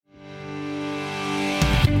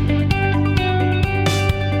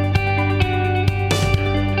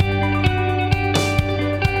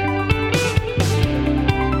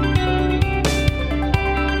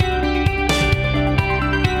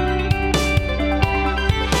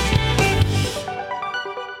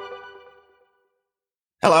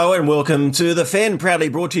Hello and welcome to The Fen, proudly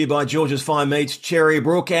brought to you by George's Fine Meats,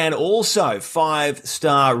 Cherrybrook, and also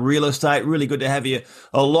 5-Star Real Estate. Really good to have you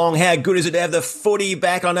along. How good is it to have the footy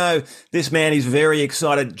back? I know this man is very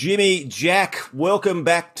excited. Jimmy, Jack, welcome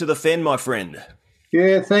back to The Fen, my friend.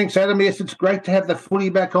 Yeah, thanks, Adam. Yes, it's great to have the footy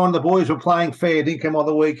back on. The boys were playing fair dinkum on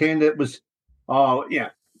the weekend. It was,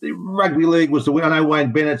 the rugby league was the winner. I know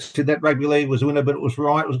Wayne Bennett said that rugby league was the winner, but it was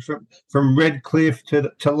right. It was from Redcliffe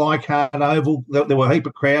to Leichhardt Oval. There were a heap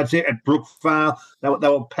of crowds there at Brookvale. They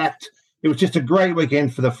were packed. It was just a great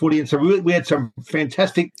weekend for the footy. And so we had some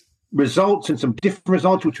fantastic results and some different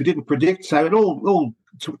results, which we didn't predict. So it all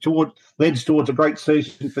leads towards a great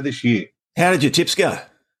season for this year. How did your tips go?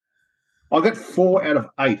 I got 4 out of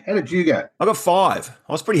 8. How did you go? I got 5.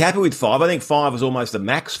 I was pretty happy with 5. I think 5 was almost the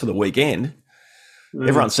max for the weekend.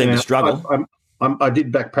 Everyone seemed to struggle. I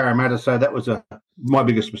did back Parramatta, so that was my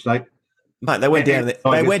biggest mistake. Mate, they went down.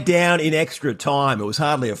 They went down in extra time. It was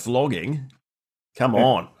hardly a flogging. Come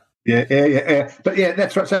on. Yeah. But yeah,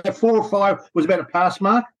 that's right. So 4 or 5 was about a pass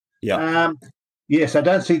mark. Yeah. Yes, I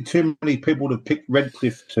don't see too many people to pick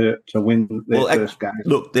Redcliffe to win their first game.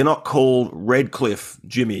 Look, they're not called Redcliffe,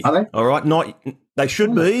 Jimmy. Are they? All right, they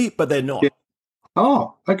should be, but they're not. Yeah.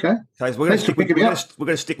 Oh, okay. Okay, so we're going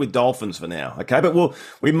to stick with Dolphins for now, okay? But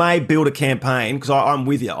we may build a campaign because I'm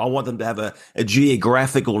with you. I want them to have a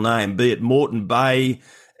geographical name, be it Moreton Bay,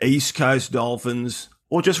 East Coast Dolphins,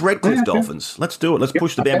 or just Redcliffe Dolphins. Let's do it. Let's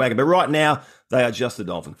push the bandwagon. But right now, they are just the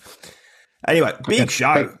Dolphins. Anyway, big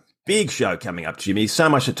show. Big show coming up, Jimmy. So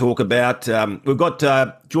much to talk about. We've got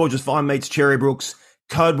George's Fine Meats, Cherrybrook's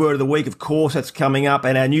Code Word of the Week, of course, that's coming up.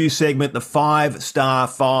 And our new segment, the 5-Star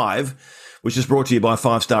 5, which is brought to you by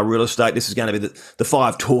 5-Star Real Estate. This is going to be the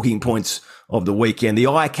 5 talking points of the weekend, the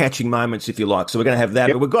eye-catching moments, if you like. So we're going to have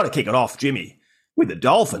that. But we've got to kick it off, Jimmy, with the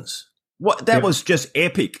Dolphins. That was just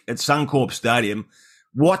epic at Suncorp Stadium.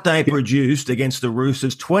 What they produced against the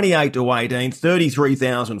Roosters, 28-18,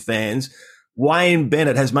 33,000 fans. Wayne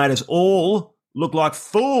Bennett has made us all look like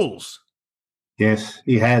fools. Yes,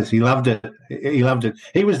 he has. He loved it. He loved it.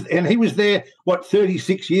 He was there,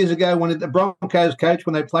 36 years ago when the Broncos coach,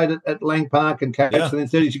 when they played at Lang Park and coached, and then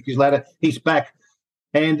 36 years later, he's back.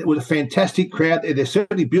 And it was a fantastic crowd. They're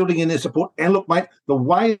certainly building in their support. And look, mate, the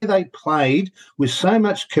way they played with so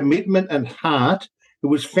much commitment and heart, it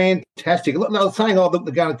was fantastic. Look, they were saying, they're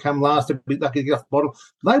going to come last, they'll be lucky to get off the bottom.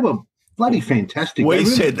 They were bloody fantastic. We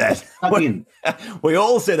said that. We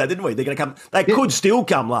all said that, didn't we? They're going to come. They could still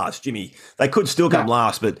come last, Jimmy. They could still come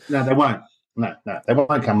last, but no, they won't. No, they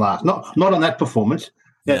won't come last. Not on that performance.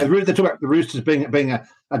 They talk about the Roosters being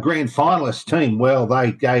a grand finalist team. Well,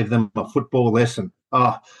 they gave them a football lesson.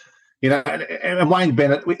 And Wayne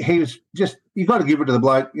Bennett, he was just, you've got to give it to the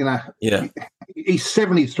bloke. He's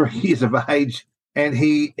 73 years of age, and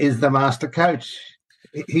he is the master coach.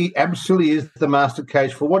 He absolutely is the master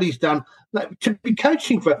coach for what he's done. To be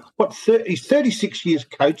coaching for, he's 36 years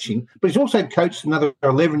coaching, but he's also coached another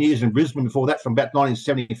 11 years in Brisbane before that, from about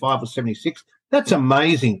 1975 or 76. That's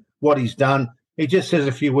amazing what he's done. He just says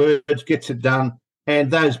a few words, gets it done,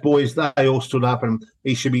 and those boys, they all stood up, and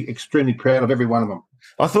he should be extremely proud of every one of them.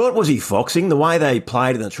 I thought, was he foxing? The way they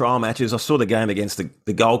played in the trial matches, I saw the game against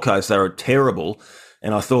the Gold Coast. They were terrible,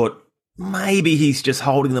 and I thought, maybe he's just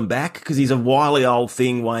holding them back because he's a wily old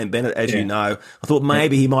thing, Wayne Bennett, as you know. I thought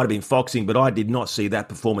maybe he might have been foxing, but I did not see that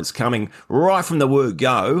performance coming right from the word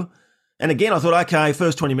go. And again, I thought, okay,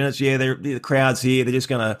 first 20 minutes, the crowd's here. They're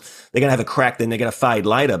going to have a crack, then they're going to fade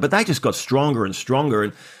later. But they just got stronger and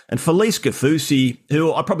stronger. And Felice Kafusi,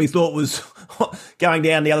 who I probably thought was going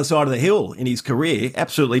down the other side of the hill in his career,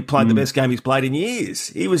 absolutely played the best game he's played in years.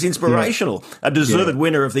 He was inspirational, a deserved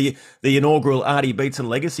winner of the inaugural Artie Beetson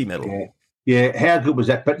Legacy Medal. Yeah, how good was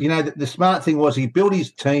that? But, the smart thing was he built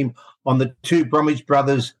his team on the 2 Bromwich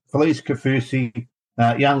brothers, Felice Kafusi,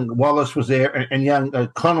 young Wallace was there, and young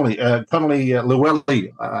Connolly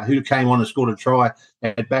Llewellyn, who came on and scored a try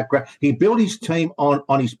at background. He built his team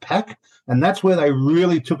on his pack, and that's where they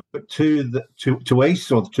really took it to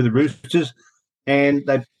East, or to the Roosters, and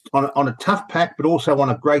they on a tough pack, but also on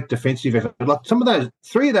a great defensive effort. Like some of those,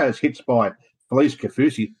 3 of those hits by Felice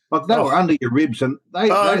Kafusi, like they were under your ribs, and they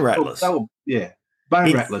rattlers.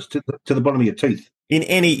 Bone rattlers to the bottom of your teeth. In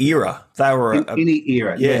any era, they were any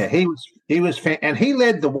era. Yeah, he was, and he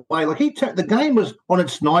led the way. Like the game was on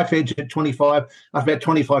its knife edge at 25 after about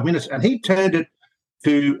 25 minutes, and he turned it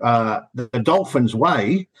to the Dolphins'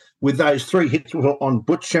 way with those 3 hits on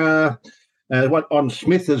Butcher, on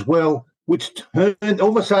Smith as well, which turned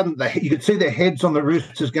all of a sudden you could see their heads on the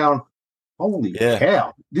Roosters going, holy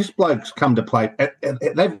cow, this bloke's come to play.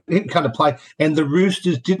 They've come to play, and the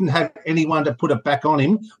Roosters didn't have anyone to put it back on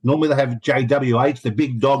him. Normally they have JWH, the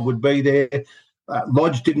big dog would be there.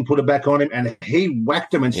 Lodge didn't put it back on him, and he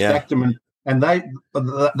whacked him and stacked him, and they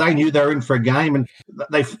knew they were in for a game, and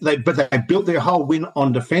they built their whole win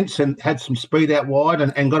on defence and had some speed out wide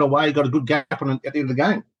and got away, got a good gap on at the end of the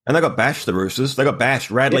game. And they got bashed, the Roosters. They got bashed.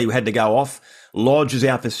 Radley had to go off. Lodge is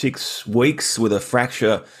out for 6 weeks with a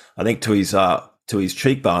fracture, I think, to his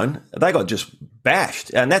cheekbone. They got just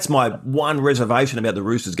bashed. And that's my one reservation about the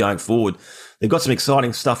Roosters going forward. They've got some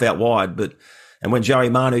exciting stuff out wide, and when Joey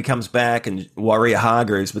Manu comes back and Waria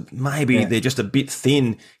Hargreaves, but maybe they're just a bit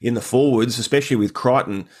thin in the forwards, especially with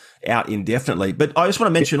Crichton out indefinitely. But I just want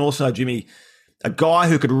to mention also, Jimmy, a guy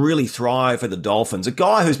who could really thrive for the Dolphins, a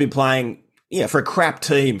guy who's been playing for a crap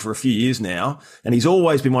team for a few years now, and he's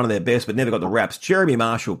always been one of their best, but never got the raps. Jeremy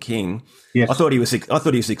Marshall-King, yes. I thought he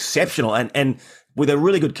was exceptional, and with a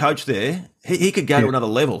really good coach there, he could go to another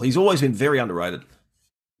level. He's always been very underrated.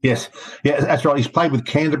 Yes, that's right. He's played with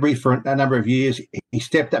Canterbury for a number of years. He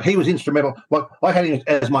stepped up. He was instrumental. Like, I had him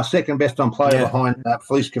as my second best on player behind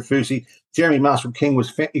Felice Kafusi. Jeremy Marshall-King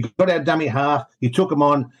he got our dummy half. He took him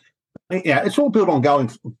on. Yeah, it's all built on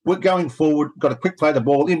going forward, got a quick play the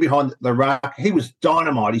ball in behind the ruck. He was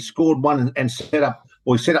dynamite. He scored one and set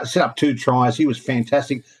up 2 tries. He was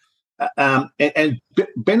fantastic. And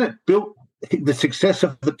Bennett built the success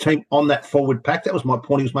of the team on that forward pack. That was my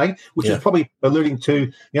point he was making, which is probably alluding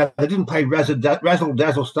to, they didn't play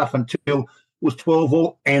razzle-dazzle stuff until it was 12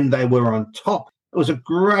 all, and they were on top. It was a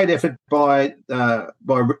great effort by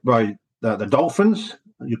the Dolphins.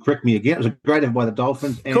 You correct me again. It was a great effort by the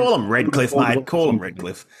Dolphins. Call them Redcliffe, mate. Call them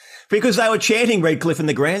Redcliffe. Because they were chanting Redcliffe in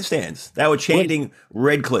the grandstands. They were chanting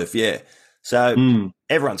Redcliffe, So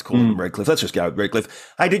everyone's calling them Redcliffe. Let's just go with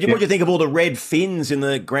Redcliffe. Hey, what did you think of all the red fins in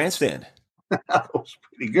the grandstand? That was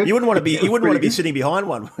pretty good. You wouldn't want to be sitting behind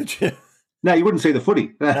one, would you? No, you wouldn't see the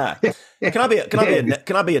footy. No. Can I be a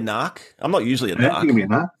narc? I'm not usually a narc. You can be a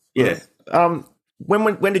narc. Yeah.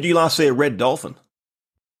 When did you last see a red dolphin?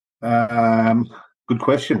 Good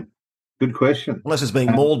question. Unless it's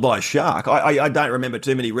being mauled by a shark. I don't remember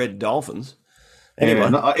too many red dolphins. Anyway,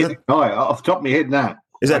 no, off the top of my head, no.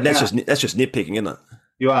 That's just nitpicking, isn't it?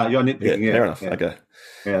 You're nitpicking. Yeah, fair enough. Yeah. Okay.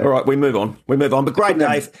 Yeah. All right, we move on. But great,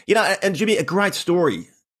 Dave. And Jimmy, a great story.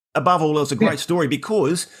 Above all else, a great story,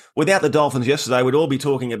 because without the Dolphins yesterday, we'd all be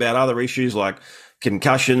talking about other issues like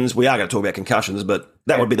concussions. We are going to talk about concussions, but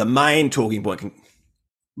that would be the main talking point.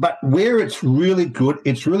 But where it's really good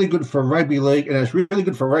for rugby league, and it's really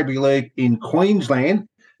good for rugby league in Queensland,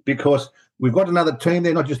 because we've got another team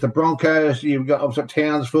there, not just the Broncos. You've got obviously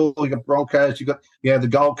Townsville, you've got Broncos, you've got the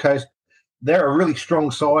Gold Coast. They're a really strong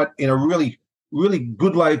side in a really, really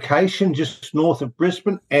good location just north of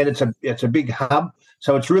Brisbane, and it's a big hub.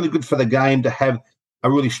 So it's really good for the game to have a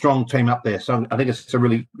really strong team up there. So I think it's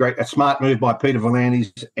a smart move by Peter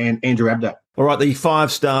V'landys and Andrew Abdo. All right, the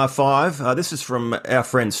 5-star 5. This is from our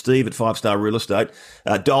friend Steve at 5-Star Real Estate.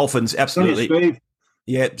 Dolphins, absolutely. Steve.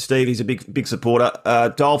 Yeah, Steve, he's a big supporter.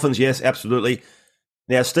 Dolphins, yes, absolutely.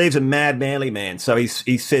 Now, Steve's a mad Manly man. So he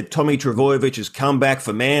said Tommy Trbojevic has come back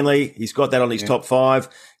for Manly. He's got that on his top 5.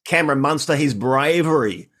 Cameron Munster, his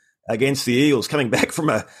bravery against the Eagles, coming back from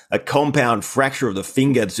a compound fracture of the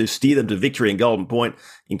finger to steer them to victory in Golden Point.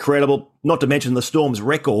 Incredible. Not to mention the Storm's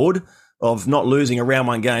record of not losing a round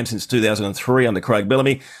one game since 2003 under Craig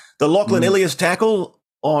Bellamy. The Lachlan Ilias tackle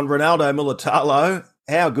on Ronaldo Mulitalo,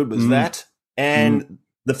 how good was that? And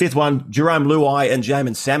the 5th one, Jerome Luai and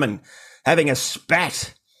Jamin Salmon having a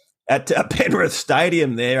spat at Penrith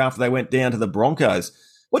Stadium there after they went down to the Broncos.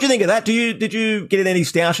 What do you think of that? Did you get in any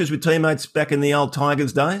stoushes with teammates back in the old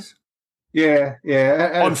Tigers days? Yeah.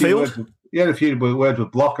 On field? You had a few words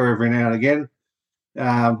with Blocker every now and again.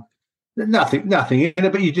 Nothing in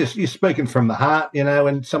it, but you're speaking from the heart,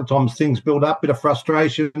 and sometimes things build up, bit of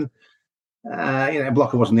frustration.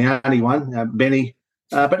 Blocker wasn't the only one, Benny.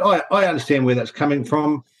 But I understand where that's coming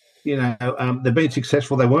from. They've been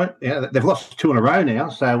successful. They weren't. They've lost 2 in a row now.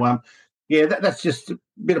 So, that's just a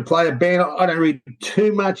bit of player ban. I don't read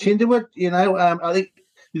too much into it. I think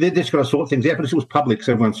they've just got to sort things out, but it was public,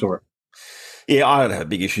 so everyone saw it. Yeah, I don't have a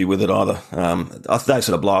big issue with it either. Those sort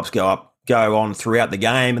of blow-ups go on throughout the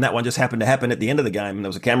game, and that one just happened to happen at the end of the game, and there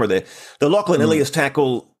was a camera there. The Lachlan Ilias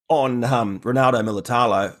tackle on Ronaldo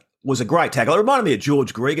Mulitalo was a great tackle. It reminded me of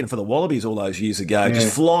George Gregan for the Wallabies all those years ago,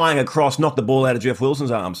 just flying across, knocked the ball out of Jeff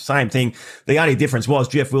Wilson's arms. Same thing. The only difference was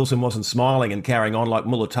Jeff Wilson wasn't smiling and carrying on like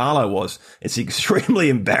Mulitalo was. It's extremely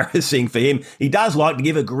embarrassing for him. He does like to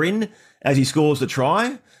give a grin as he scores the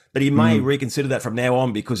try, but he may reconsider that from now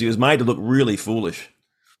on because he was made to look really foolish.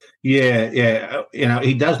 Yeah.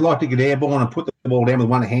 He does like to get airborne and put the ball down with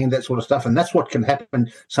one hand, that sort of stuff, and that's what can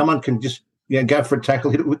happen. Someone can just go for a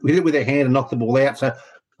tackle, hit it with their hand, and knock the ball out. So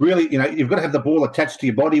really, you've got to have the ball attached to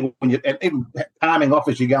your body when you're even palming off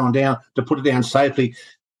as you're going down to put it down safely.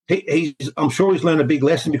 I'm sure he's learned a big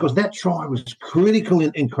lesson, because that try was critical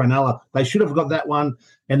in Cronulla. They should have got that one,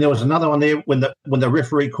 and there was another one there when the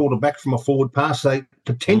referee called it back from a forward pass. They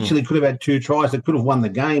potentially could have had 2 tries that could have won the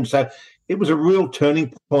game. So it was a real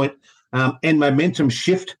turning point and momentum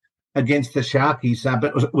shift against the Sharkies,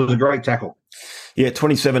 but it was a great tackle. Yeah,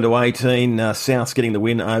 27-18, Souths getting the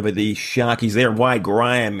win over the Sharkies there. Wade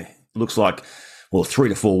Graham looks like, 3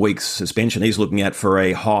 to 4 weeks suspension he's looking at for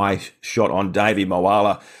a high shot on Davey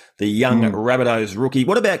Moala, the young Rabbitohs rookie.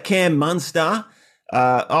 What about Cam Munster?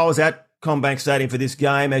 I was at Combank Stadium for this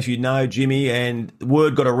game, as you know, Jimmy, and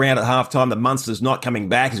word got around at halftime that Munster's not coming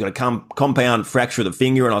back. He's got a compound fracture of the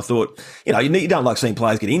finger, and I thought, you don't like seeing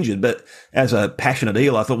players get injured, but as a passionate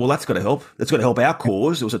eel, I thought, well, that's got to help. That's got to help our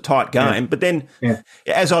cause. It was a tight game. Yeah. But then,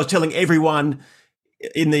 as I was telling everyone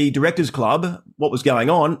in the Directors Club what was going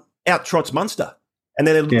on, out trots Munster. And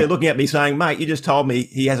then they're looking at me saying, mate, you just told me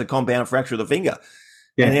he has a compound fracture of the finger.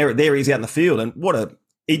 Yeah. And there he's out in the field. And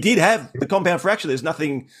he did have the compound fracture. There's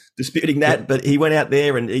nothing disputing that, but he went out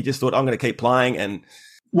there and he just thought, I'm going to keep playing. And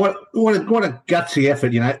what a gutsy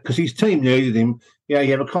effort, because his team needed him. You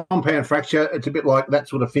have a compound fracture. It's a bit like that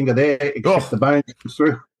sort of finger there, except the bone comes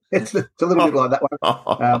through. It's a little bit like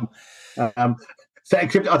that one. So,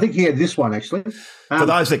 except I think he had this one, actually. For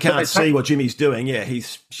those that can't see what Jimmy's doing,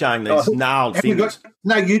 he's showing these gnarled fingers.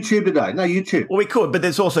 No YouTube today. No YouTube. Well, we could, but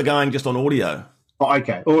it's also going just on audio. Oh,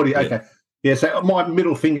 okay. Audio, okay. Yeah, so my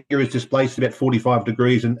middle finger is displaced about 45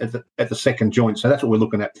 degrees at the second joint, so that's what we're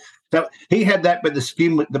looking at. So he had that, but the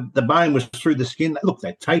skin, the bone was through the skin. Look,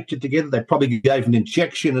 they taped it together. They probably gave an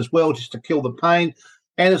injection as well just to kill the pain.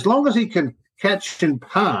 And as long as he can catch and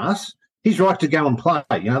pass, he's right to go and play.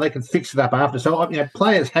 They can fix it up after. So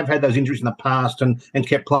players have had those injuries in the past and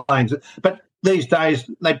kept playing. But these days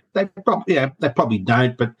they probably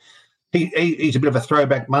don't. But he's a bit of a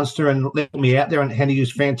throwback Munster, and let me out there, and he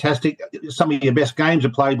was fantastic. Some of your best games are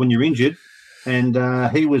played when you're injured, and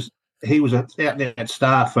he was out there at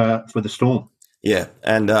star for the Storm. Yeah,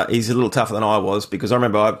 and he's a little tougher than I was, because I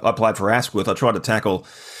remember I played for Asquith. I tried to tackle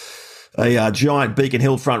a giant Beacon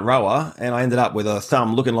Hill front rower, and I ended up with a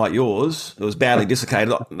thumb looking like yours. It was badly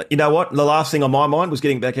dislocated. You know what? The last thing on my mind was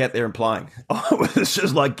getting back out there and playing. It was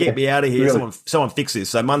just like, get me out of here. Really? Someone fix this.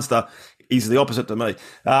 So Munster, he's the opposite to me.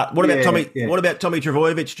 What about Tommy? Yeah. What about Tommy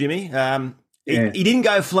Trbojevic, Jimmy? He didn't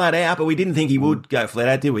go flat out, but we didn't think he would go flat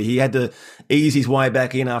out, did we? He had to ease his way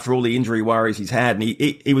back in after all the injury worries he's had, and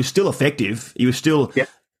he was still effective. He was still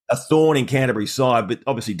a thorn in Canterbury's side, but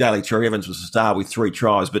obviously Daly Cherry Evans was a star with 3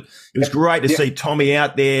 tries. But it was great to see Tommy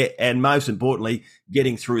out there, and most importantly,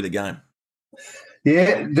 getting through the game.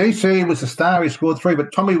 Yeah, DC was a star. He scored 3,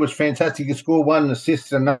 but Tommy was fantastic. He scored 1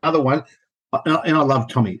 assist and another one. And I love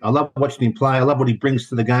Tommy. I love watching him play. I love what he brings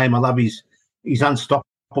to the game. I love he's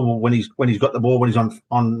unstoppable when he's got the ball, when he's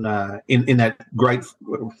on in that great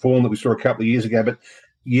form that we saw a couple of years ago. But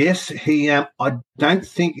yes, he. I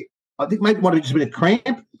think maybe it might have just been a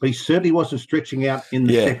cramp, but he certainly wasn't stretching out in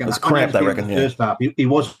the second. It was cramp, I reckon. First half, he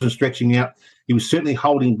wasn't stretching out. He was certainly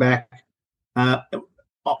holding back.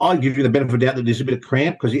 I give you the benefit of the doubt that there's a bit of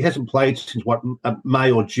cramp, because he hasn't played since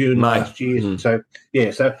May or June last year. So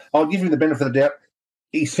I'll give you the benefit of the doubt.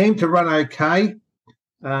 He seemed to run okay,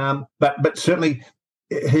 but certainly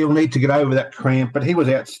he'll need to get over that cramp. But he was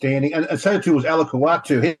outstanding, and so too was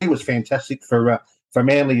Alakawatu. He was fantastic for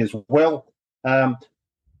Manly as well.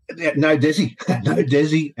 No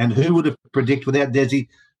Desi, and who would have predicted without Desi?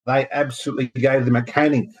 They absolutely gave them a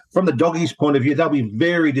caning. From the Doggies' point of view, they'll be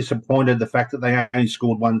very disappointed the fact that they only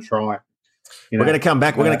scored 1 try. We're going to come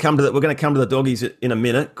back. We're going to come to the Doggies in a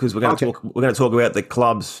minute, because we're going to talk about the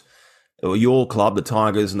clubs, or your club, the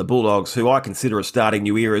Tigers and the Bulldogs, who I consider are starting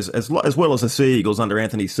new eras, as well as the Sea Eagles under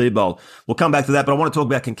Anthony Seibold. We'll come back to that, but I want to talk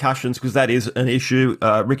about concussions, because that is an issue.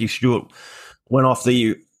 Ricky Stewart went off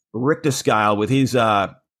the Richter scale with his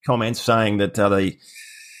comments saying that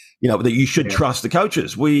that you should trust the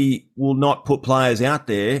coaches. We will not put players out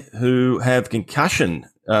there who have concussion,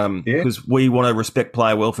 because we want to respect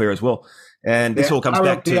player welfare as well. And this all comes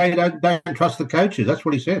back to don't trust the coaches. That's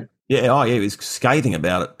what he said. Yeah, he was scathing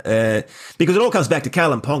about it, because it all comes back to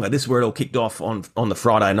Kalen Ponga. This is where it all kicked off on the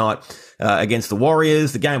Friday night against the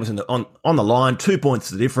Warriors. The game was on the line, 2 points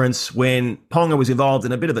the difference. When Ponga was involved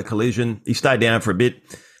in a bit of a collision, he stayed down for a bit,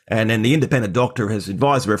 and then the independent doctor has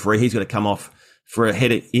advised the referee he's going to come off for a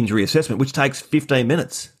head injury assessment, which takes 15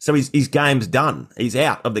 minutes. So his game's done. He's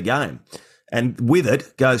out of the game. And with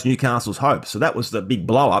it goes Newcastle's hope. So that was the big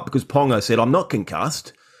blow-up because Ponga said, I'm not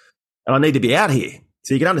concussed and I need to be out here.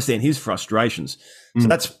 So you can understand his frustrations. So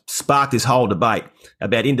that's sparked this whole debate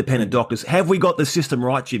about independent doctors. Have we got the system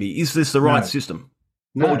right, Jimmy? Is this the right system?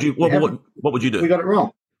 No, what would you do? We got it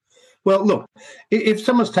wrong. Well, look, if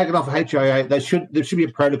someone's taken off a HIA, there should be a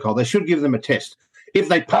protocol. They should give them a test. If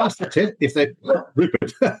they pass the test, if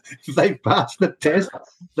they pass the test,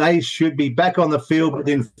 they should be back on the field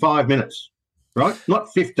within 5 minutes. Right?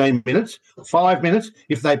 Not 15 minutes, 5 minutes.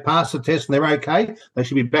 If they pass the test and they're okay, they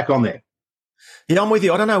should be back on there. Yeah, I'm with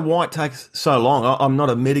you. I don't know why it takes so long. I'm not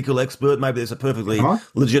a medical expert. Maybe there's a perfectly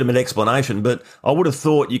legitimate explanation, but I would have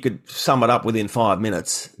thought you could sum it up within 5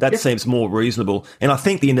 minutes. That seems more reasonable. And I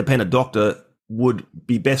think the independent doctor would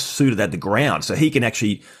be best suited at the ground so he can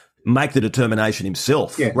actually make the determination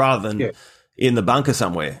himself rather than in the bunker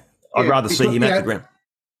somewhere. I'd rather see him at the ground.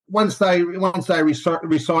 Once they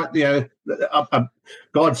recite,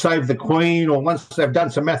 God Save the Queen, or once they've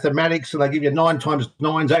done some mathematics and they give you 9 times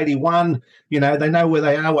 9 is 81, they know where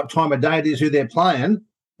they are, what time of day it is, who they're playing,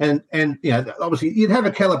 and obviously you'd have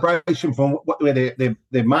a calibration from where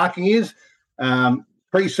their marking is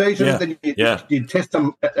pre-season. Then you test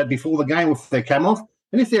them before the game if they come off,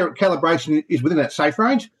 and if their calibration is within that safe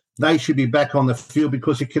range, they should be back on the field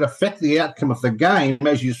because it could affect the outcome of the game,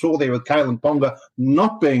 as you saw there with Kalen Ponga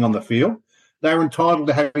not being on the field. They're entitled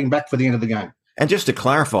to having back for the end of the game. And just to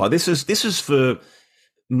clarify, this is for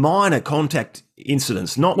minor contact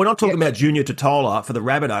incidents. We're not talking about Junior Totola for the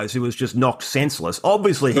Rabbitohs who was just knocked senseless.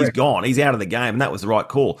 Obviously, he's gone. He's out of the game, and that was the right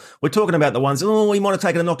call. We're talking about the ones, he might have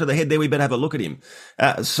taken a knock to the head there. We better have a look at him.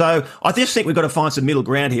 So I just think we've got to find some middle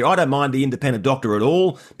ground here. I don't mind the independent doctor at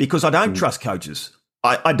all because I don't trust coaches.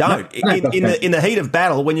 I don't. In the heat of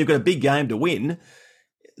battle, when you've got a big game to win,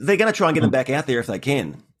 they're going to try and get them back out there if they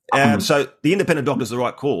can. So the independent doctor is the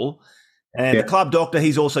right call. And the club doctor,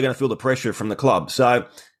 he's also going to feel the pressure from the club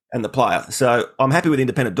and the player. So I'm happy with the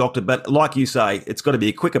independent doctor, but like you say, it's got to be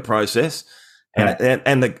a quicker process,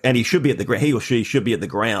 and he should be at the ground. He or she should be at the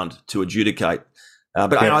ground to adjudicate. I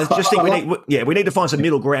just think we need to find some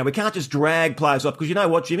middle ground. We can't just drag players off because you know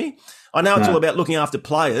what, Jimmy? I know it's all about looking after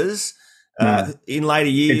players. In later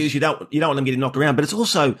years, you don't want them getting knocked around, but it's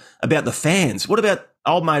also about the fans. What about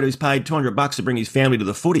old mate who's paid $200 to bring his family to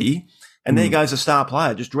the footy, and there goes a star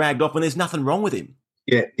player just dragged off when there's nothing wrong with him?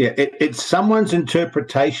 Yeah. It's someone's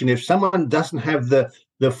interpretation. If someone doesn't have the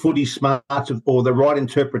footy smarts or the right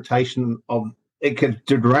interpretation of it, can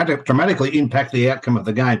dramatically impact the outcome of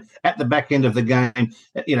the game at the back end of the game.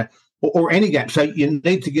 Or any game. So you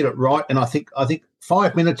need to get it right. And I think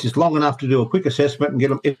 5 minutes is long enough to do a quick assessment and get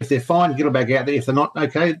them. If they're fine, get them back out there. If they're not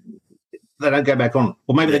okay, they don't go back on.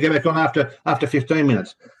 Or maybe they go back on after 15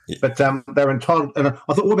 minutes. Yeah. But they're entitled. And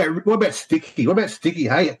I thought, what about Sticky? What about Sticky?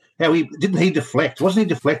 Hey, didn't he deflect? Wasn't he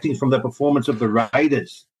deflecting from the performance of the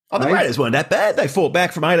Raiders? Oh, the Raiders weren't that bad. They fought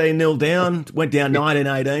back from 18-0 down, went down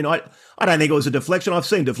 19-18. I don't think it was a deflection. I've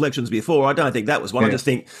seen deflections before. I don't think that was one. I just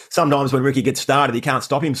think sometimes when Ricky gets started, he can't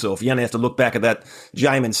stop himself. He only has to look back at that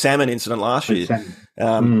Jamin Salmon incident last year.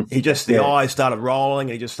 The eyes started rolling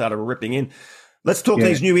and he just started ripping in. Let's talk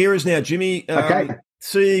these new eras now, Jimmy.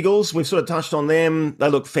 Sea Eagles, we've sort of touched on them. They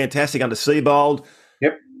look fantastic under Seabold.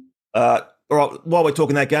 Yep. All right, while we're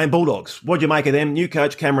talking that game, Bulldogs, what do you make of them? New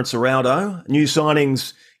coach Cameron Ciraldo, new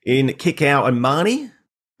signings in Kikau and Marnie.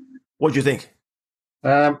 What did you think?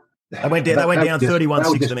 They went down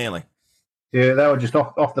 31-6 to Manly. Yeah, they were just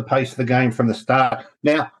off the pace of the game from the start.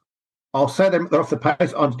 Now, I'll say they're off the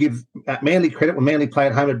pace. I'd give Manly credit. When Manly play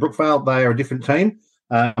at home at Brookvale, they are a different team,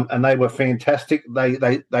 and they were fantastic.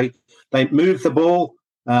 They moved the ball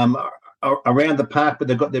around the park, but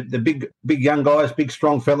they've got the big young guys, big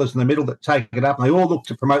strong fellas in the middle that take it up, and they all look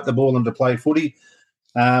to promote the ball and to play footy.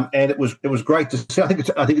 And it was great to see. I think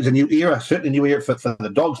it's a new era, certainly a new era for the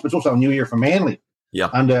Dogs, but it's also a new era for Manly. Yeah,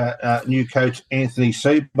 under new coach Anthony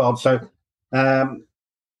Seabold. So,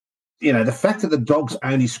 the fact that the Dogs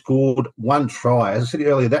only scored one try, as I said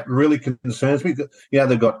earlier, that really concerns me.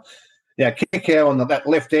 They've got Kikau on that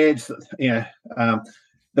left edge.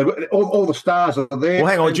 All the stars are there. Well,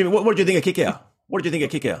 hang on, Jimmy. What did you think of Kikau? What did you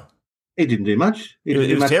think of Kikau? He didn't do much. He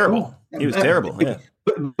was terrible. He was terrible. Yeah.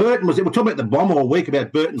 But Burton we're talking about the bomb all week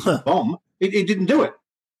about Burton's bomb. He didn't do it.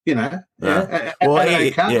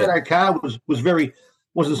 Car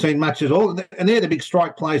wasn't seen much at all. And they're the big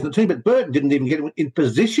strike players in the team, but Burton didn't even get in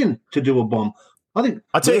position to do a bomb. I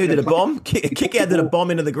tell you who did a bomb. Kikau did a bomb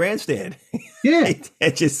into the grandstand. Yeah.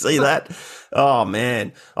 Did you see that? Oh,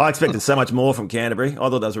 man. I expected so much more from Canterbury. I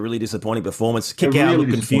thought that was a really disappointing performance. Kikau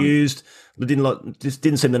looked confused.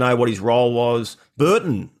 Didn't seem to know what his role was.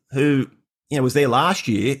 Burton, who was there last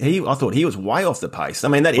year. I thought he was way off the pace. I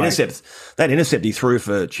mean, that intercept he threw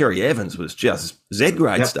for Cherry Evans was just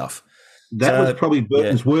Z-grade stuff. That was probably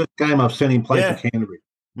Burton's worst game I've seen him play for Canterbury.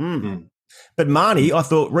 But Marnie, I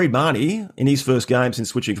thought, Reid Marnie, in his first game since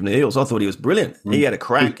switching from the Eels, I thought he was brilliant. He had a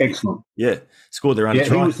crack. Excellent. Scored their own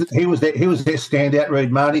try. He was their standout, Reid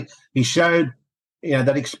Marnie. He showed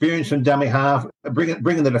that experience from dummy half,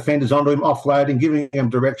 bringing the defenders onto him, offloading, giving him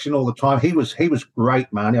direction all the time. He was great,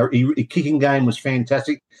 Marnie. His kicking game was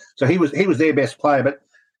fantastic. So he was their best player, but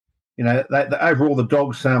overall, the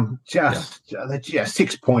Dogs,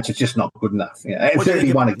 6 points is just not good enough. And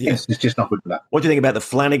 31 against is just not good enough. What do you think about the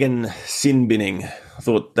Flanagan sin binning? I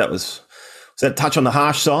thought was that a touch on the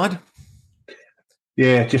harsh side?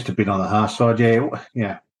 Yeah, just a bit on the harsh side,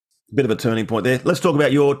 yeah. Bit of a turning point there. Let's talk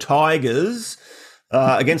about your Tigers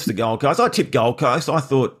against the Gold Coast. I tipped Gold Coast. I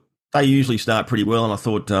thought they usually start pretty well, and I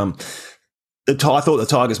thought the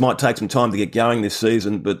Tigers might take some time to get going this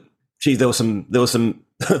season, but geez, there was some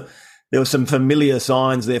there were some familiar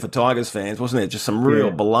signs there for Tigers fans, wasn't there? Just some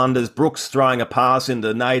real blunders. Brooks throwing a pass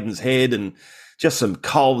into Naden's head and just some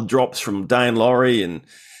cold drops from Dane Laurie.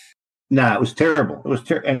 No, it was terrible. It was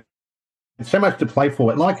terrible. And so much to play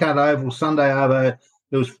for. At Leichhardt Oval, Sunday Arvo,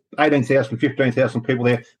 there was 18,000, 15,000 people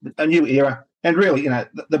there. A new era. And really,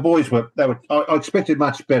 the boys I expected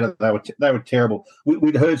much better. They were terrible.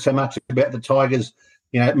 We'd heard so much about the Tigers,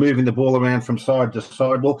 moving the ball around from side to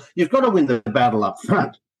side. Well, you've got to win the battle up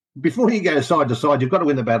front. Before you go side to side, you've got to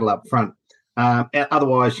win the battle up front.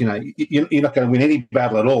 Otherwise, you're not going to win any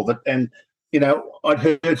battle at all. I'd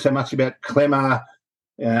heard so much about Clemmer.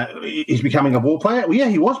 He's becoming a ball player. Well, yeah,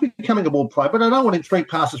 he was becoming a ball player, but I don't want him 3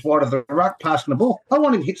 passes wide of the ruck passing the ball. I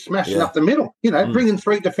want him smashing up the middle, bringing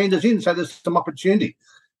 3 defenders in so there's some opportunity.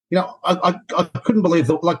 I couldn't believe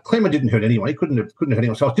that. Clemmer didn't hurt anyone. He couldn't hurt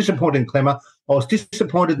anyone. So I was disappointed in Clemmer. I was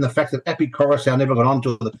disappointed in the fact that Appy Coruscant never got on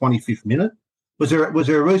to the 25th minute. Was there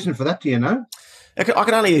a reason for that? Do you know? I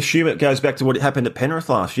can only assume it goes back to what happened at Penrith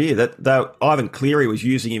last year. That Ivan Cleary was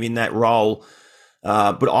using him in that role.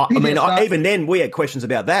 Even then we had questions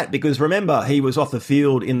about that because remember he was off the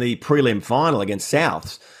field in the prelim final against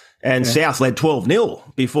Souths, and Souths led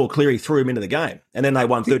 12-0 before Cleary threw him into the game, and then they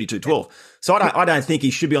won 32-12. So I don't think he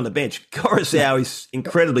should be on the bench. Coruscant is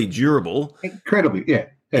incredibly durable. Incredibly, yeah.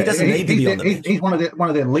 He doesn't need to be on the bench. He's one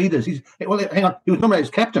of their leaders. Hang on, he was nominated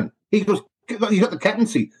as captain. He got the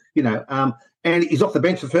captaincy, and he's off the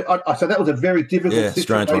bench. So that was a very difficult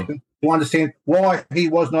situation to understand why he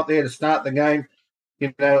was not there to start the game.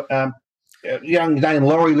 Young Dane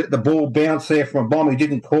Laurie let the ball bounce there from a bomb. He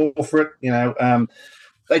didn't call for it.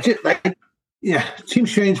 Tim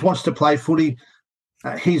Sheens wants to play footy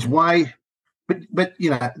his way, but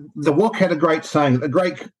the Wok had a great saying. A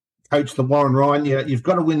great coach, the Warren Ryan. You've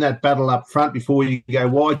got to win that battle up front before you go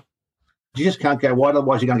wide. You just can't go wide,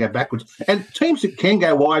 otherwise you're going to go backwards. And teams that can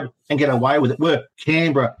go wide and get away with it were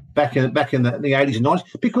Canberra back in the 80s and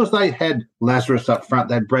 90s because they had Lazarus up front,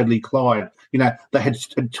 they had Bradley Clyde, they had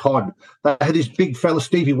Todd, they had this big fella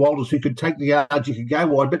Stevie Walters who could take the yards, you could go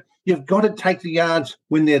wide, but you've got to take the yards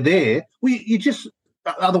when they're there. Well,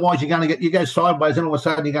 otherwise you're going to you go sideways and all of a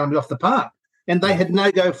sudden you're going to be off the park. And they had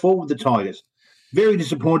no go forward, the Tigers. Very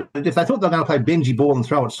disappointed. If they thought they were going to play Benji ball and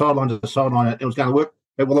throw it sideline to the sideline, it was going to work.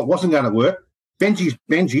 Well, it wasn't going to work. Benji's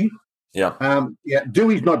Benji. Yeah.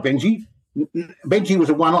 Dewey's not Benji. Benji was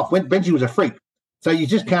a one-off. Benji was a freak. So you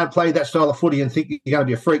just can't play that style of footy and think you're going to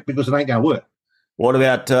be a freak because it ain't going to work. What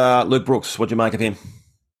about Luke Brooks? What do you make of him?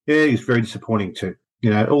 Yeah, he's very disappointing too.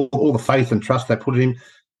 All the faith and trust they put in him.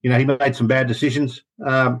 He made some bad decisions.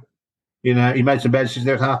 He made some bad decisions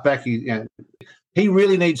there at halfback. He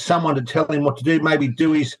really needs someone to tell him what to do. Maybe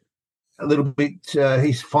Dewey's a little bit,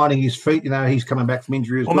 he's finding his feet. He's coming back from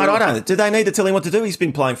injury as well. Mate, I don't. Do they need to tell him what to do? He's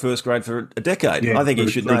been playing first grade for a decade. Yeah, I think he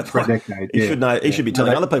should know. For a decade, he should know. He should be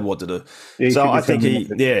telling other people what to do. So I think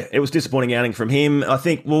it was disappointing outing from him. I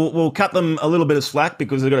think we'll cut them a little bit of slack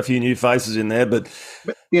because they've got a few new faces in there. But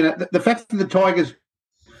the fact that the Tigers,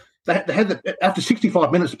 they had after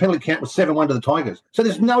 65 minutes, the penalty count was 7-1 to the Tigers. So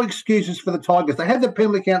there's no excuses for the Tigers. They had the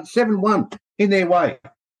penalty count 7-1 in their way.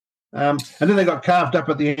 And then they got carved up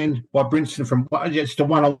at the end by Brinson from just a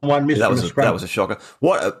one-on-one miss from a scrum. That was a shocker.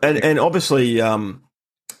 And obviously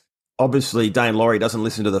Dane Laurie doesn't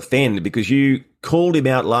listen to the Fend because you called him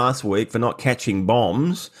out last week for not catching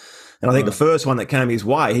bombs. And I think the first one that came his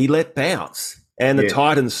way, he let bounce. And the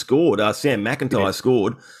Titans scored. Sam McIntyre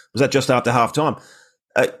scored. Was that just after half-time?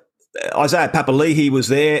 Isaiah Papali'i was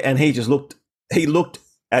there and he looked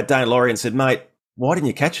at Dane Laurie and said, mate, why didn't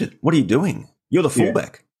you catch it? What are you doing? You're the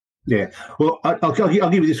fullback. Yeah. Well, I'll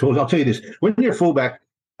give you this. I'll tell you this. When you're a fullback,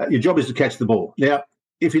 your job is to catch the ball. Now,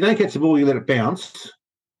 if you don't catch the ball, you let it bounce.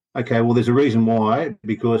 Okay, well, there's a reason why,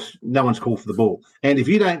 because no one's called for the ball. And if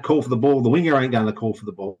you don't call for the ball, the winger ain't going to call for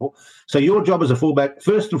the ball. So your job as a fullback,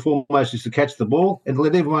 first and foremost, is to catch the ball and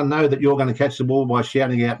let everyone know that you're going to catch the ball by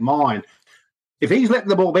shouting out mine. If he's letting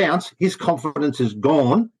the ball bounce, his confidence is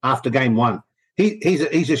gone after game one. He's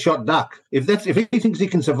a shot duck. If he thinks he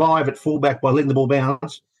can survive at fullback by letting the ball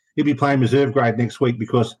bounce, he'll be playing reserve grade next week,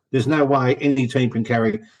 because there's no way any team can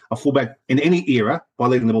carry a fullback in any era by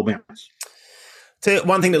letting the ball bounce.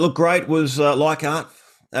 One thing that looked great was Leichhardt.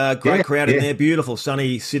 Great crowd in there. Beautiful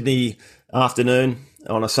sunny Sydney afternoon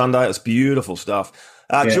on a Sunday. It was beautiful stuff.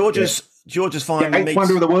 George's Fine meets...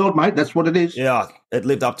 wonder of the world, mate. That's what it is. Yeah, it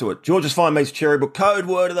lived up to it. George's Fine meets Cherrybrook. Code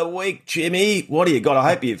word of the week, Jimmy. What do you got?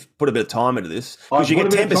 I hope you've put a bit of time into this, because you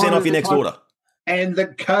get 10% off your next order. And the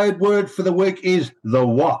code word for the week is the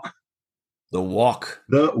WOC. The WOC.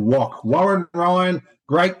 The WOC. Warren Ryan,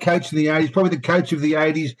 great coach in the 80s, probably the coach of the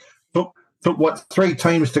 80s. Took 3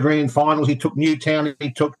 teams to grand finals. He took Newtown,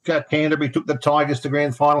 he took Canterbury, took the Tigers to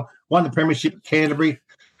grand final, won the premiership at Canterbury.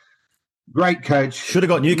 Great coach. Should have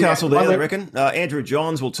got Newcastle there, I reckon. Andrew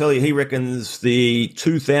Johns will tell you he reckons the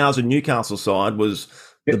 2000 Newcastle side was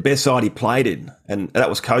the best side he played in, and that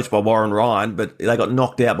was coached by Warren Ryan, but they got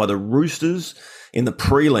knocked out by the Roosters in the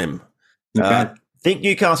prelim. Okay. I think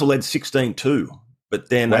Newcastle led 16-2, but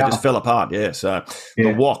then they just fell apart. Yeah, so the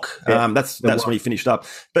WOC, that's when he finished up.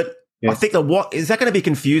 But I think the WOC, is that going to be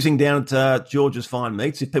confusing down at George's Fine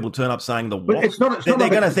Meats if people turn up saying the WOC? But it's not they're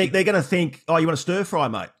going to think, oh, you want a stir fry,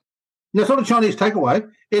 mate? No, it's not a Chinese takeaway.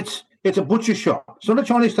 It's a butcher shop. It's not a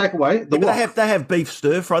Chinese takeaway. They have beef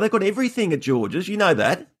stir fry. They've got everything at George's. You know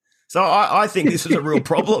that. So I think this is a real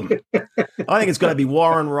problem. I think it's going to be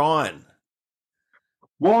Warren Ryan.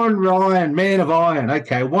 Warren Ryan, man of iron.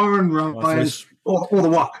 Okay, Warren Ryan or the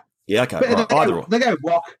WOC. Yeah, okay. Right. Either or. They go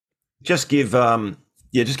WOC. Just give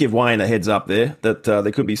Wayne a heads up there that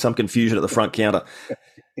there could be some confusion at the front counter.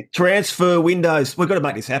 Transfer windows. We've got to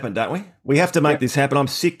make this happen, don't we? We have to make this happen. I'm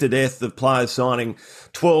sick to death of players signing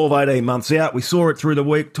 12, 18 months out. We saw it through the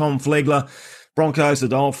week. Tom Flegler, Broncos, the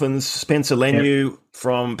Dolphins, Spencer Leniu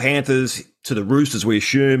from Panthers to the Roosters, we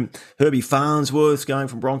assume. Herbie Farnsworth going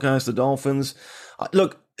from Broncos to Dolphins.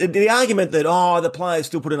 Look, the argument that, the players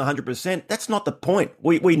still put in 100%, that's not the point.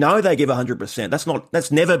 We know they give 100%.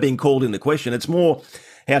 That's never been called into question. It's more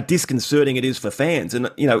how disconcerting it is for fans. And,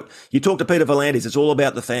 you talk to Peter V'landys, it's all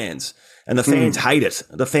about the fans. And the fans hate it.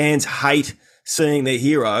 The fans hate seeing their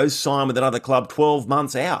heroes sign with another club 12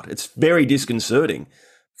 months out. It's very disconcerting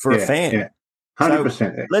for a fan. Yeah. 100%.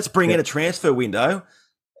 So let's bring in a transfer window,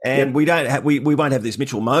 and we won't have this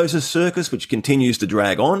Mitchell Moses circus, which continues to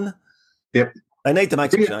drag on. Yep. They need to make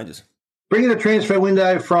some changes. Bring in a transfer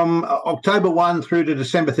window from October 1 through to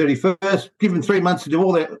December 31st. Give them 3 months to do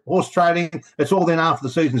all their horse trading. It's all then after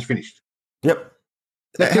the season's finished. Yep.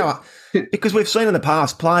 Because we've seen in the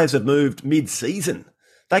past, players have moved mid-season.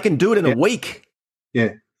 They can do it in a week.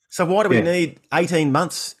 Yeah. So why do we need 18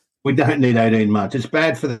 months? We don't need 18 months. It's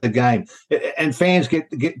bad for the game. And fans get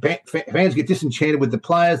disenchanted with the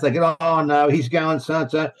players. They go, oh, no, he's going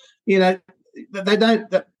so-and-so.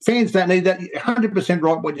 Fans don't need that. 100%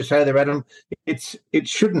 right what you say there, Adam. It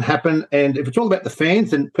shouldn't happen. And if it's all about the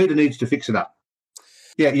fans, then Peter needs to fix it up.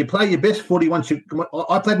 Yeah, you play your best footy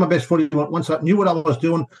I played my best footy once I knew what I was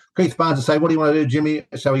doing. Keith Barnes would say, what do you want to do, Jimmy?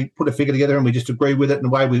 So he put a figure together and we just agree with it, and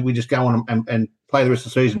away we just go on and play the rest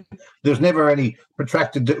of the season. There's never any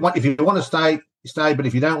protracted. If you want to stay, but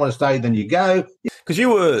if you don't want to stay, then you go. Because you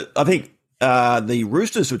were, I think, the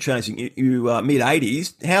Roosters were chasing you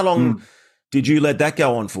mid-80s. How long did you let that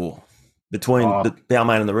go on for between the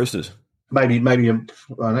Balmain and the Roosters? Maybe I don't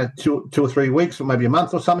know, 2 or 3 weeks, or maybe a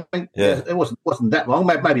month or something. Yeah, it wasn't that long.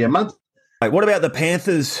 Maybe a month. What about the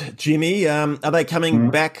Panthers, Jimmy? Are they coming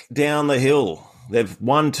back down the hill? They've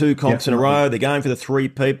won 2 comps in a row. They're going for the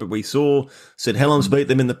 3-peat, but we saw St Helens beat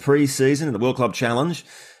them in the pre-season in the World Club Challenge.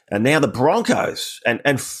 And now the Broncos,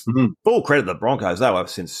 and full credit to the Broncos, they were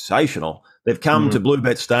sensational. They've come to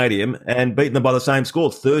Bluebet Stadium and beaten them by the same score,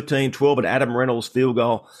 13-12, an Adam Reynolds field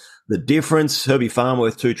goal. The difference, Herbie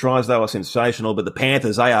Farnsworth 2 tries, they were sensational. But the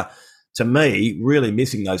Panthers, they are, to me, really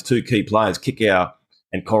missing those 2 key players, Kikau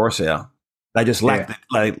and Coruscant. They just lack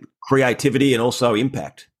the creativity and also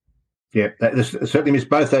impact. Yeah, they certainly miss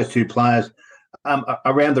both those 2 players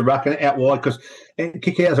around the ruck and out wide, because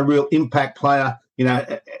Kikau's a real impact player.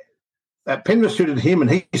 Penrith suited him and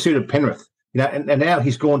he suited Penrith. And now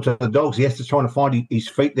he's gone to the Dogs. He has to try to find his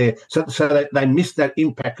feet there. So they miss that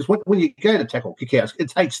impact. Because when you go to tackle Kikau, it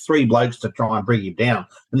takes 3 blokes to try and bring him down.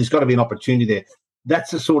 And there's got to be an opportunity there.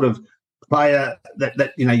 That's the sort of player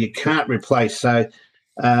that you can't replace. So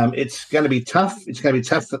It's going to be tough. It's going to be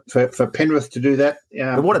tough for Penrith to do that.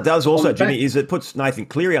 But what it does also, Jimmy, is it puts Nathan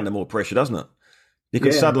Cleary under more pressure, doesn't it?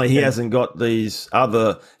 Because suddenly he hasn't got these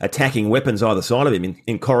other attacking weapons either side of him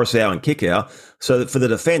in Coruscant and Kickout. So that for the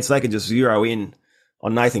defence, they can just zero in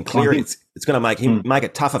on Nathan Cleary. It's going to make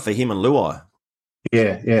it tougher for him and Luai.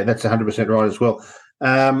 Yeah, that's 100% right as well.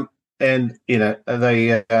 And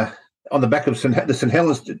they on the back of the St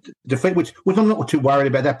Helens defeat, which I'm not too worried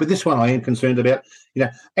about that, but this one I am concerned about.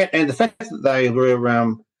 And the fact that they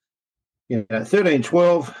were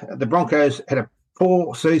 13-12. The Broncos had a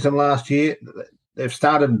poor season last year. They've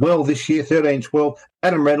started well this year, 13-12.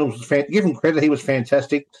 Adam Reynolds was give him credit; he was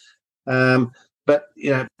fantastic. But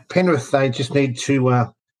Penrith, they just need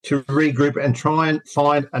to regroup and try and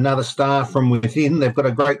find another star from within. They've got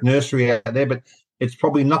a great nursery out there, but it's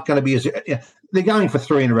probably not going to be as they're going for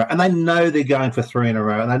 3 in a row, and they know they're going for 3 in a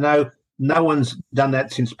row, and they know no one's done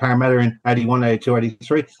that since Parramatta in 81, 82,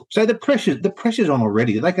 83. So the pressure's on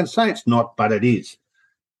already. They can say it's not, but it is.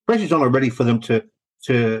 Pressure's on already for them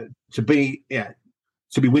to be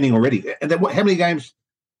winning already. And how many games?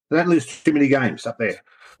 They don't lose too many games up there.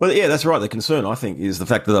 Well, yeah, that's right. The concern, I think, is the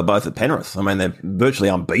fact that they're both at Penrith. I mean, they're virtually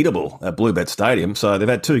unbeatable at Bluebet Stadium. So they've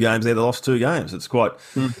had 2 games there. They lost 2 games. It's quite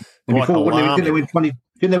alarming.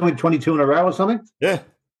 Didn't they win 22 in a row or something? Yeah.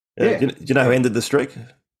 Do you know who ended the streak?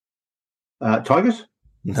 Tigers?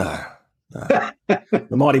 No. The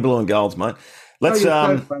mighty blue and golds, mate. Let's.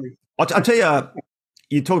 I'll tell you.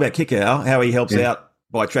 You talk about Kickout, how he helps out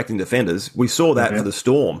by attracting defenders. We saw that for the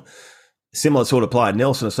Storm. Similar sort of player,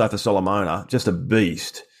 Nelson Asofa Solomona, just a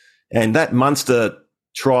beast. And that Munster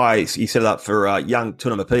try, he set it up for young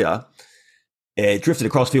Tunamapia, drifted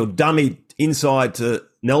across field, dummied inside to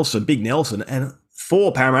Nelson, big Nelson, and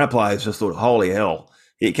 4 Parramatta players just thought, holy hell,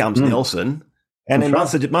 here comes Nelson. And then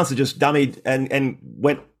Munster just dummied and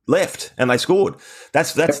went left, and they scored.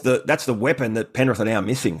 That's the weapon that Penrith are now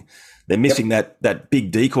missing. They're missing that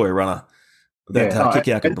big decoy runner.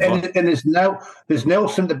 Kickout can provide. And there's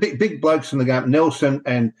Nelson, the big blokes in the game, Nelson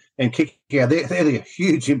and Kickout. They're the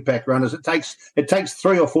huge impact runners. It takes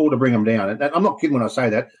 3 or 4 to bring them down. And I'm not kidding when I say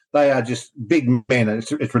that. They are just big men. And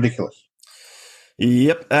it's ridiculous.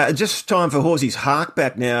 Yep. Just time for Horsey's hark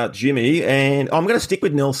back now, Jimmy. And I'm going to stick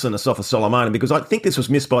with Nelson Asofa Solomona because I think this was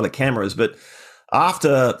missed by the cameras. But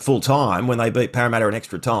after full time, when they beat Parramatta in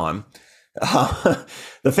extra time,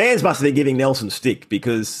 the fans must have been giving Nelson stick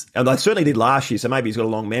because, and they certainly did last year, so maybe he's got a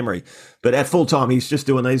long memory. But at full time, he's just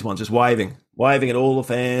doing these ones, just waving at all the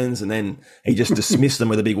fans, and then he just dismissed them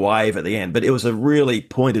with a big wave at the end. But it was a really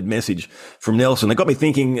pointed message from Nelson. It got me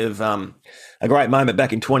thinking of a great moment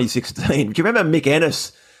back in 2016. Do you remember Mick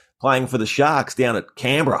Ennis playing for the Sharks down at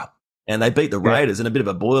Canberra, and they beat the Raiders in a bit of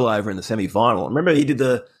a boil over in the semi-final? Remember he did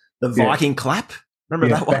the Viking clap?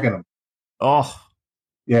 Remember that one? Oh.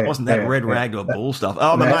 Yeah, wasn't that red rag or bull stuff?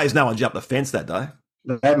 Oh, I'm amazed no one jumped the fence that day.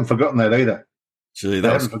 They haven't forgotten that either. Gee,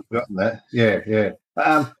 haven't forgotten that. Yeah.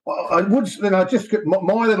 I would. Then I just got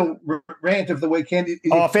my little rant of the weekend.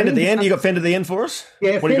 Fend at the end. You got Fend at the end for us?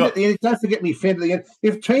 Yeah, Fend at the end. Don't forget me, Fend at the end.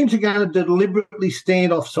 If teams are going to deliberately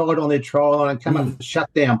stand offside on their try line and come up and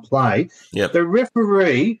shut down play, the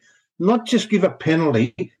referee not just give a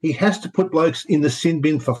penalty, he has to put blokes in the sin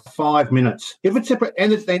bin for 5 minutes. If it's separate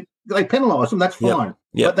and they penalise them, that's fine.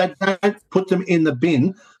 But they don't put them in the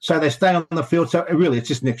bin, so they stay on the field. So really, it's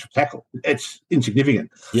just an extra tackle. It's insignificant.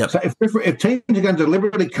 So if teams are going to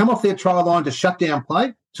deliberately come off their try line to shut down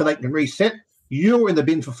play so they can reset, you're in the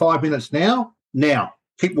bin for 5 minutes now. Now,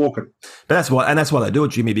 keep walking. But that's why they do it,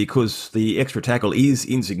 Jimmy, because the extra tackle is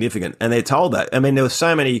insignificant, and they're told that. I mean, there were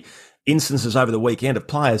so many instances over the weekend of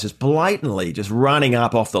players just blatantly just running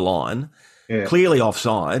up off the line, clearly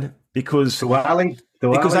offside, because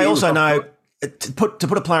they also know to put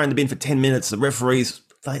a player in the bin for 10 minutes, the referees,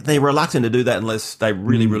 they're reluctant to do that unless they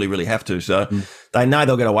really, really, really have to. So they know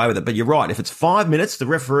they'll get away with it. But you're right. If it's 5 minutes, the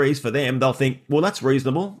referees, for them, they'll think, well, that's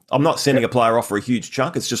reasonable. I'm not sending a player off for a huge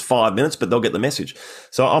chunk. It's just 5 minutes, but they'll get the message.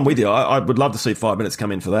 So I'm with you. I would love to see 5 minutes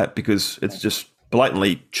come in for that because it's just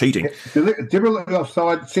blatantly cheating. Deliberately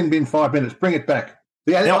offside, sin bin 5 minutes. Bring it back.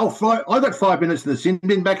 I got 5 minutes in the sin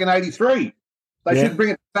bin back in 83. They should bring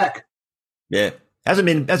it back. Yeah. Hasn't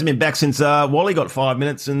been back since Wally got 5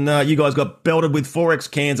 minutes and you guys got belted with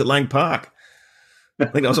 4X cans at Lang Park. I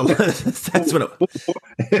think that was that's when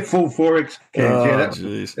it full 4X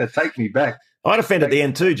cans. That take me back. I had a Fend at the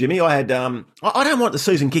end too, Jimmy. I had I don't want the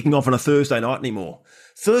season kicking off on a Thursday night anymore.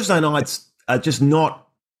 Thursday nights are just not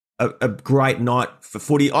a great night for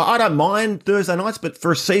footy. I don't mind Thursday nights, but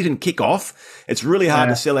for a season kickoff, it's really hard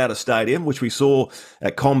to sell out a stadium, which we saw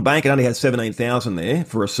at CommBank. It only had 17,000 there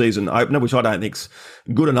for a season opener, which I don't think's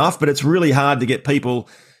good enough. But it's really hard to get people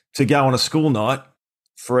to go on a school night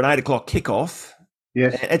for an 8 o'clock kickoff.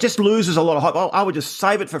 Yes. It just loses a lot of hype. I would just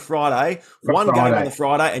save it for Friday, game on the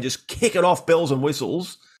Friday, and just kick it off bells and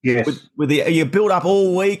whistles. Yes. You build up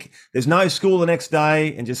all week. There's no school the next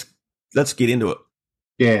day, and just let's get into it.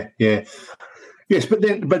 Yeah. Yes, but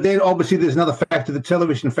then obviously there's another factor, the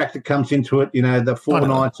television factor comes into it. The 4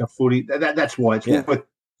 nights of footy. That's why it's worth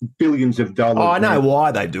billions of dollars. Oh, I know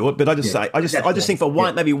why they do it, but I just think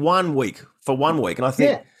for maybe 1 week, and I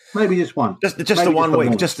think maybe just one, just the 1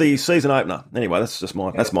 week, just the season opener. Anyway, that's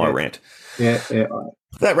my rant. Yeah.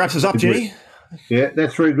 That wraps us up, Jimmy. Yeah,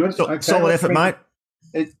 that's very good. Solid effort, mate.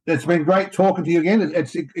 It's been great talking to you again.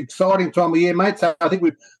 It's an exciting time of year, mate. So I think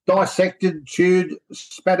we've dissected, chewed,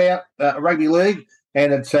 spat out rugby league,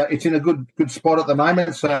 and it's in a good spot at the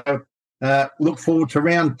moment. So look forward to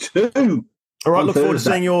round 2. All right, look forward to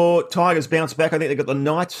seeing your Tigers bounce back. I think they've got the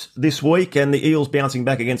Knights this week and the Eels bouncing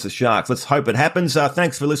back against the Sharks. Let's hope it happens.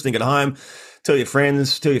 Thanks for listening at home. Tell your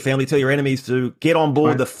friends, tell your family, tell your enemies to get on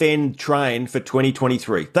board the Fen train for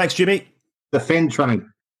 2023. Thanks, Jimmy. The Fen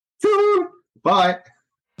train. Bye.